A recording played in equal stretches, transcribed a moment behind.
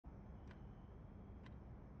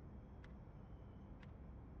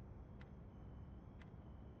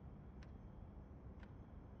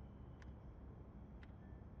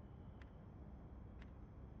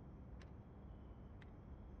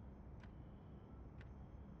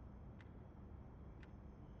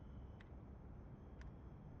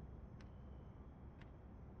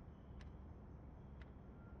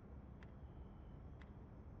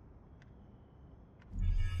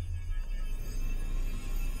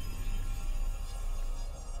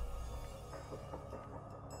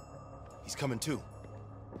He's coming too.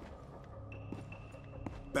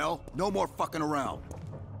 Bell, no more fucking around.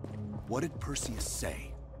 What did Perseus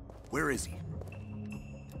say? Where is he?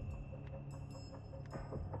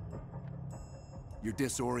 You're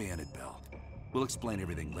disoriented, Bell. We'll explain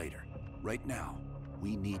everything later. Right now,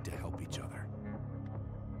 we need to help each other.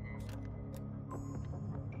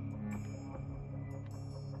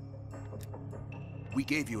 We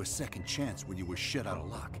gave you a second chance when you were shit out of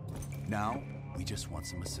luck. Now, we just want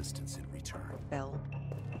some assistance in return. Bell,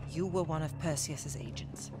 you were one of Perseus's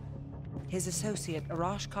agents. His associate,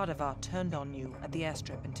 Arash Kardavar, turned on you at the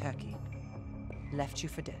airstrip in Turkey. Left you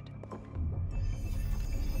for dead.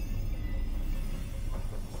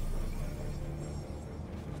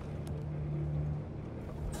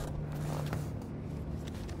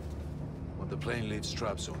 When the plane leaves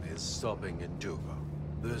Trabzon, it's stopping in Duga.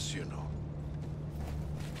 This you know.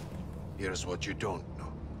 Here's what you don't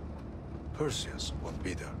know. Perseus won't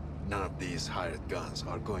be there. None of these hired guns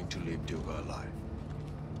are going to leave Duga alive.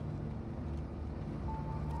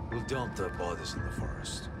 We'll dump their bodies in the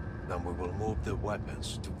forest. Then we will move the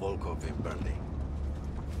weapons to Volkov in Berlin.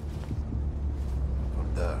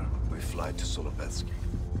 From there, we fly to Solovetsky.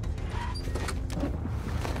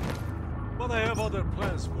 But I have other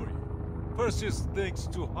plans for you. Perseus thinks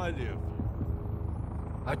too highly of you.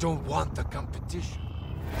 I don't want the competition.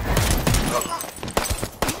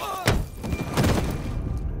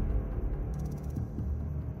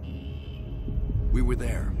 We were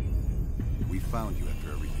there. We found you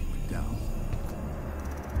after everything went down.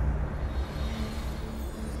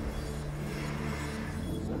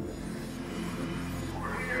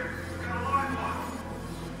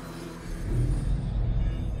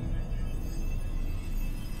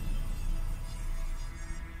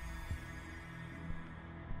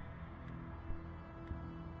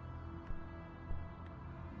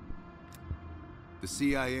 The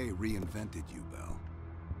CIA reinvented you, Bell.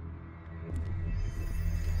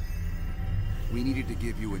 We needed to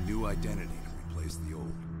give you a new identity to replace the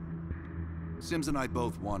old. Sims and I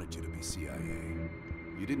both wanted you to be CIA.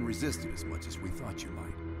 You didn't resist it as much as we thought you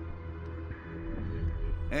might.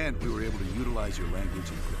 And we were able to utilize your language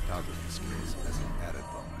and cryptography skills as an added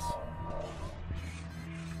bonus.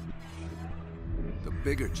 The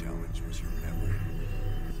bigger challenge was your memory.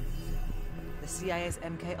 The CIA's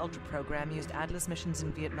MK-Ultra program used Atlas missions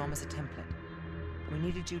in Vietnam as a template. We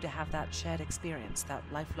needed you to have that shared experience, that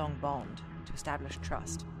lifelong bond, to establish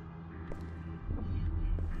trust.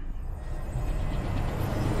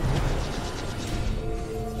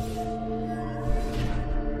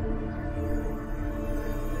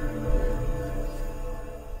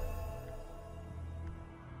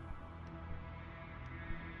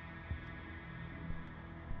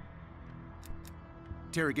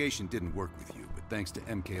 Interrogation didn't work with you, but thanks to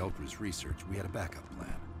MK-Ultra's research, we had a backup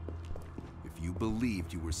plan. If you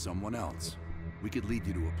believed you were someone else, we could lead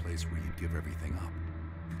you to a place where you'd give everything up.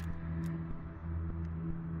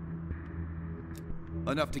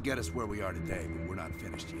 Enough to get us where we are today, but we're not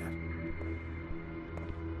finished yet.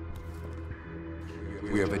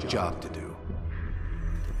 We have a job to do.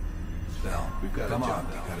 Bell, we've got come on,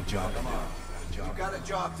 we've got a job to do. We've got a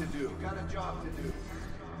job to do. We've got a job to do.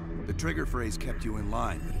 The trigger phrase kept you in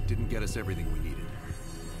line, but it didn't get us everything we needed.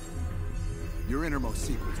 Your innermost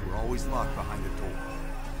secrets were always locked behind a door.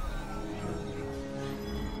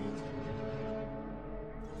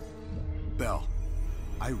 Bell,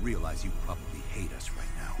 I realize you probably hate us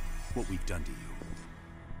right now, what we've done to you.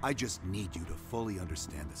 I just need you to fully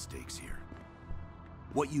understand the stakes here.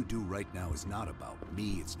 What you do right now is not about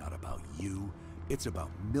me, it's not about you, it's about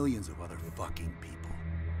millions of other fucking people.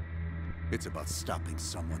 It's about stopping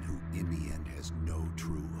someone who, in the end, has no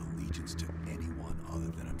true allegiance to anyone other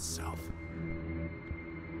than himself.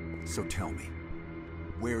 So tell me,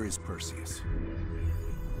 where is Perseus?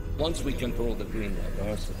 Once we control the Greenlight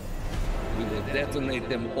arsenal, we will detonate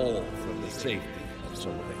them all from the safety of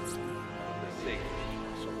Solovetsky.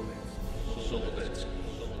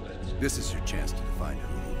 This is your chance to define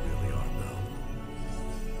who you really are, Bell.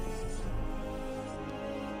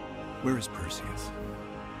 Where is Perseus?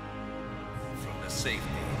 From the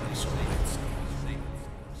safety of Solovetsky.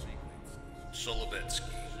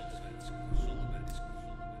 Solovetsky.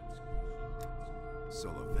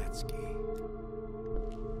 Solovetsky.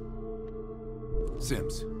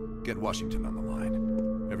 Sims, get Washington on the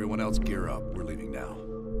line. Everyone else gear up. We're leaving now.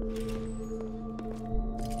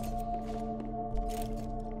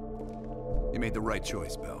 You made the right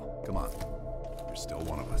choice, Bell. Come on. You're still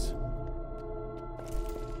one of us.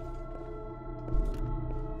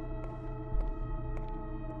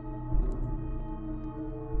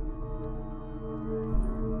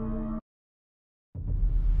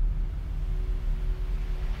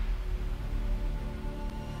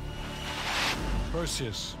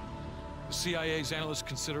 Perseus. The CIA's analysts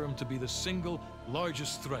consider him to be the single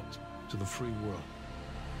largest threat to the free world.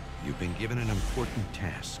 You've been given an important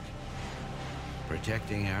task.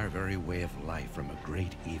 Protecting our very way of life from a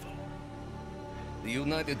great evil. The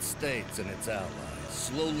United States and its allies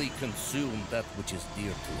slowly consume that which is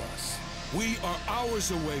dear to us. We are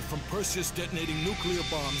hours away from Perseus detonating nuclear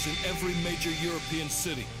bombs in every major European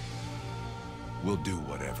city. We'll do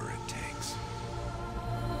whatever it takes.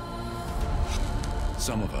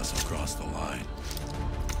 Some of us have crossed the line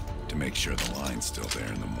to make sure the line's still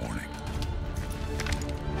there in the morning.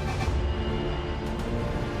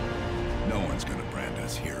 No one's gonna brand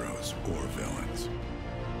us heroes or villains.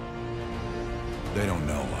 They don't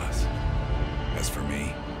know us. As for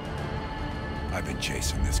me, I've been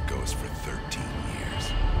chasing this ghost for 13 years.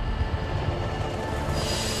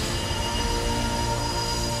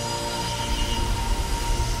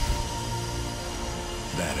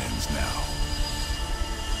 That ends now.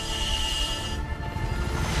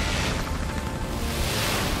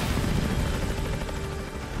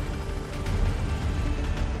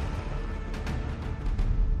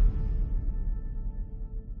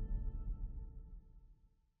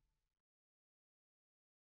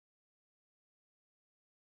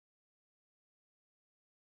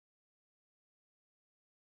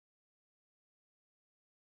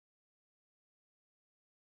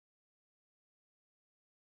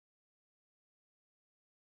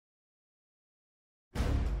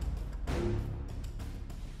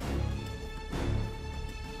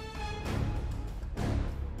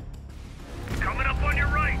 Coming up on your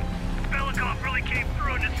right. Belikov really came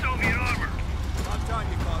through in the Soviet armor. About time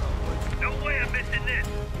you caught up, Butch. No way I'm missing this.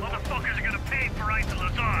 Motherfuckers are gonna pay for Ice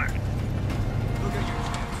Lazar. Look at your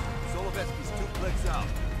chance. Solovetsky's 2 clicks out.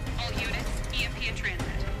 All units, EMP in transit.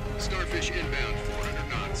 Starfish inbound 400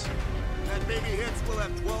 knots. That baby hits, we'll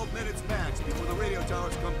have 12 minutes max before the radio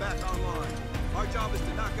towers come back online. Our job is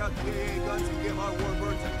to knock out the AA guns and give our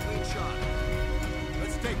warbirds a clean shot.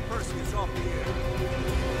 Let's take Perseus off the air.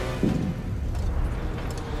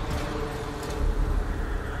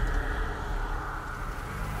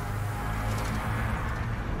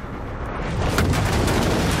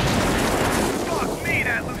 Fuck me,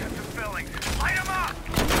 that loosens some fillings. Light 'em up!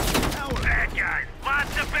 Bad guys.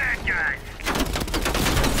 Lots of bad guys.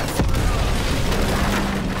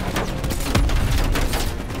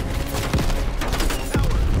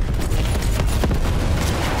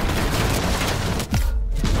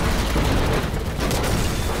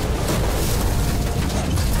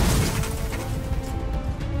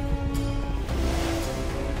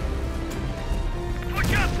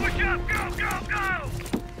 Push up, go, go, go!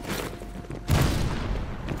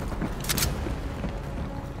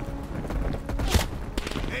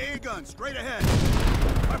 AA guns, straight ahead.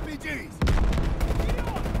 RPGs.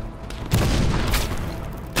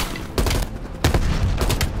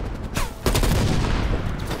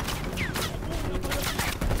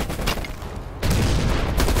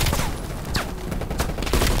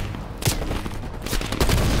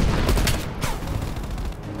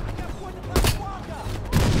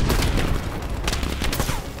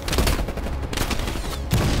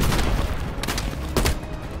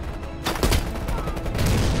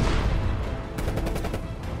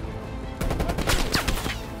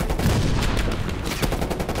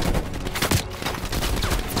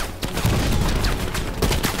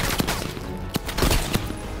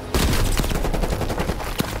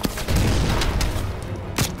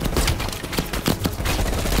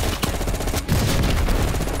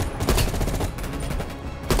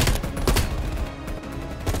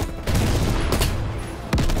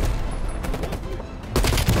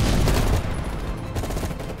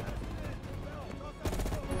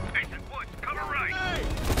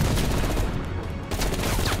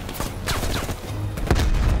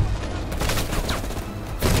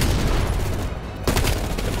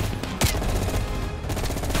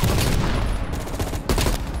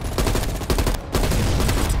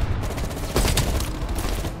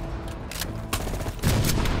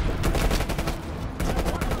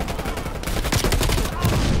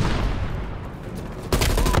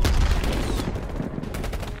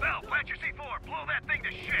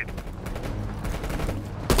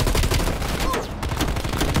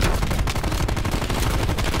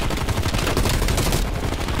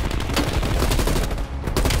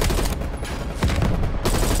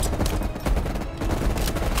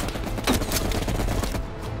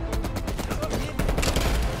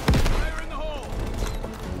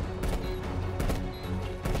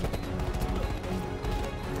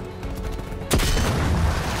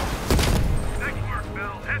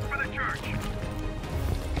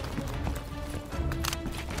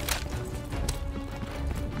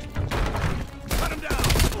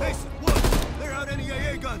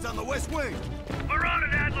 We're on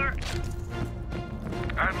it, Adler!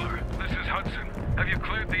 Adler, this is Hudson. Have you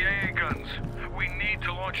cleared the AA guns? We need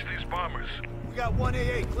to launch these bombers. We got 1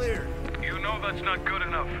 AA cleared. You know that's not good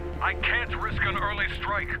enough. I can't risk an early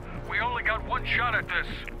strike. We only got one shot at this.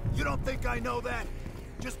 You don't think I know that?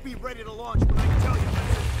 Just be ready to launch when I tell you.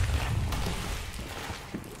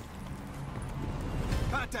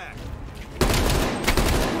 Contact!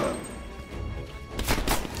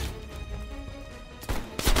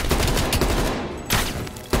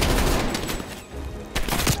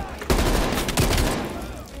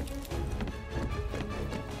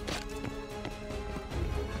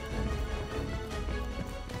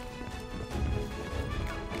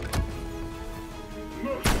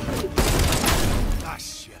 Ah,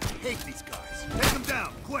 shit. I hate these guys. Take them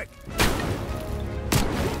down, quick!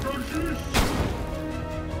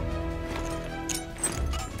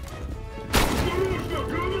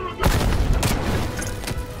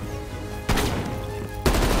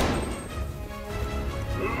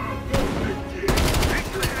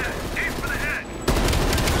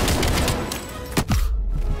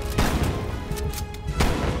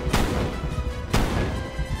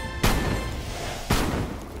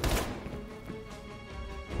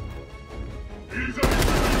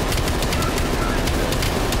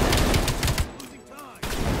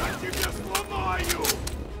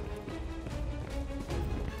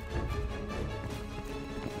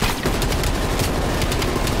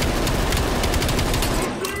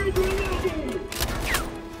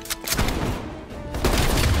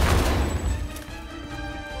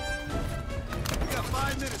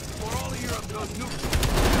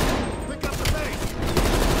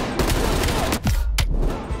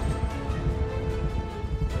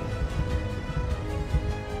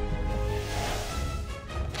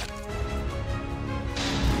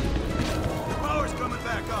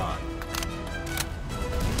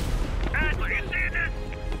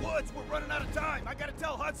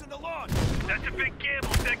 That's a big gamble.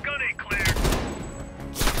 That gun ain't cleared.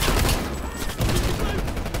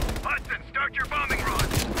 Hudson, start your bombing run.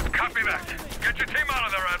 Copy that. Get your team out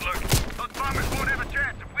of there, Adler. Those bombers won't have a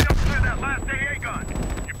chance if we don't clear that last AA gun.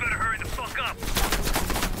 You better hurry the fuck up.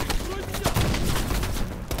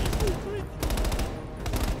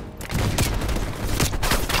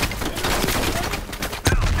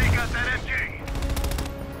 Now, take out that MG.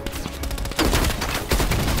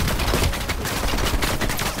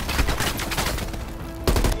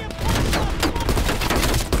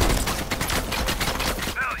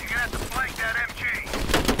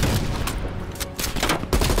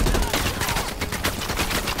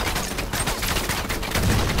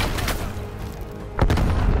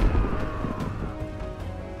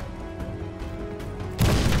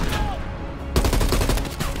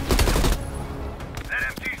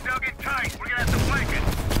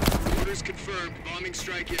 Confirmed. Bombing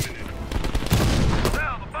strike imminent.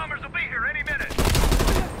 Well, the bombers will be here any minute.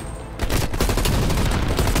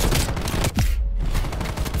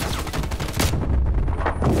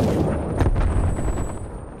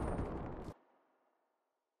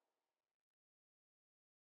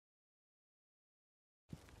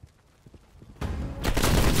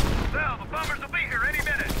 Well, the bombers will be here any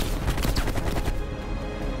minute.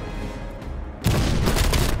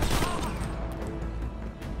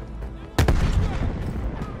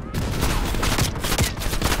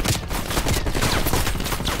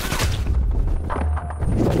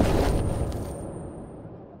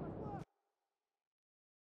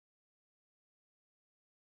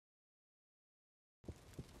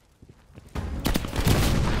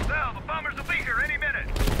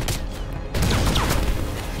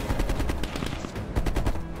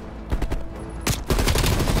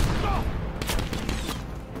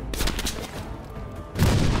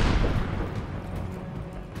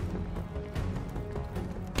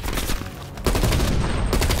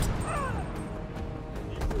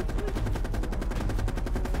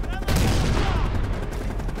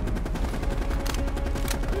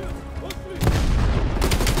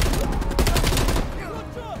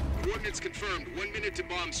 Confirmed. 1 minute to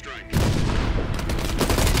bomb strike.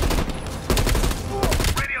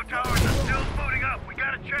 Radio towers are still booting up. We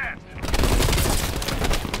got a chance.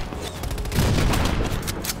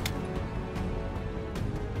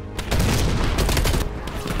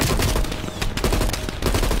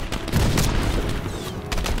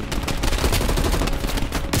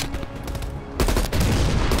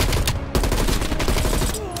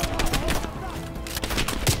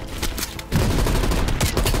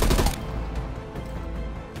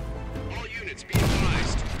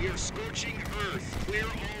 We are scorching Earth. Clear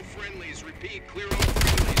all friendlies. Repeat, clear all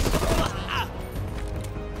friendlies.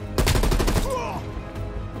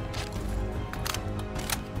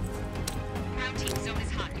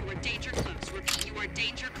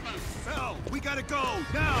 gotta go,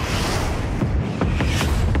 now!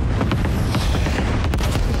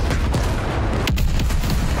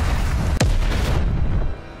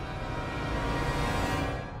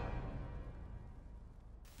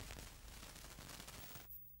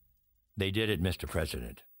 They did it, Mr.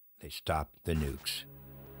 President. They stopped the nukes.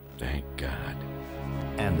 Thank God.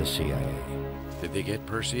 And the CIA. Did they get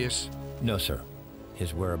Perseus? No, sir.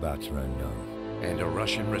 His whereabouts are unknown. And a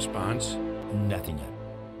Russian response? Nothing yet.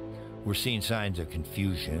 We're seeing signs of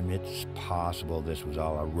confusion. It's possible this was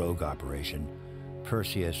all a rogue operation.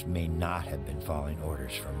 Perseus may not have been following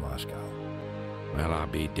orders from Moscow. Well, I'll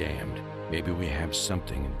be damned. Maybe we have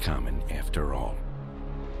something in common after all.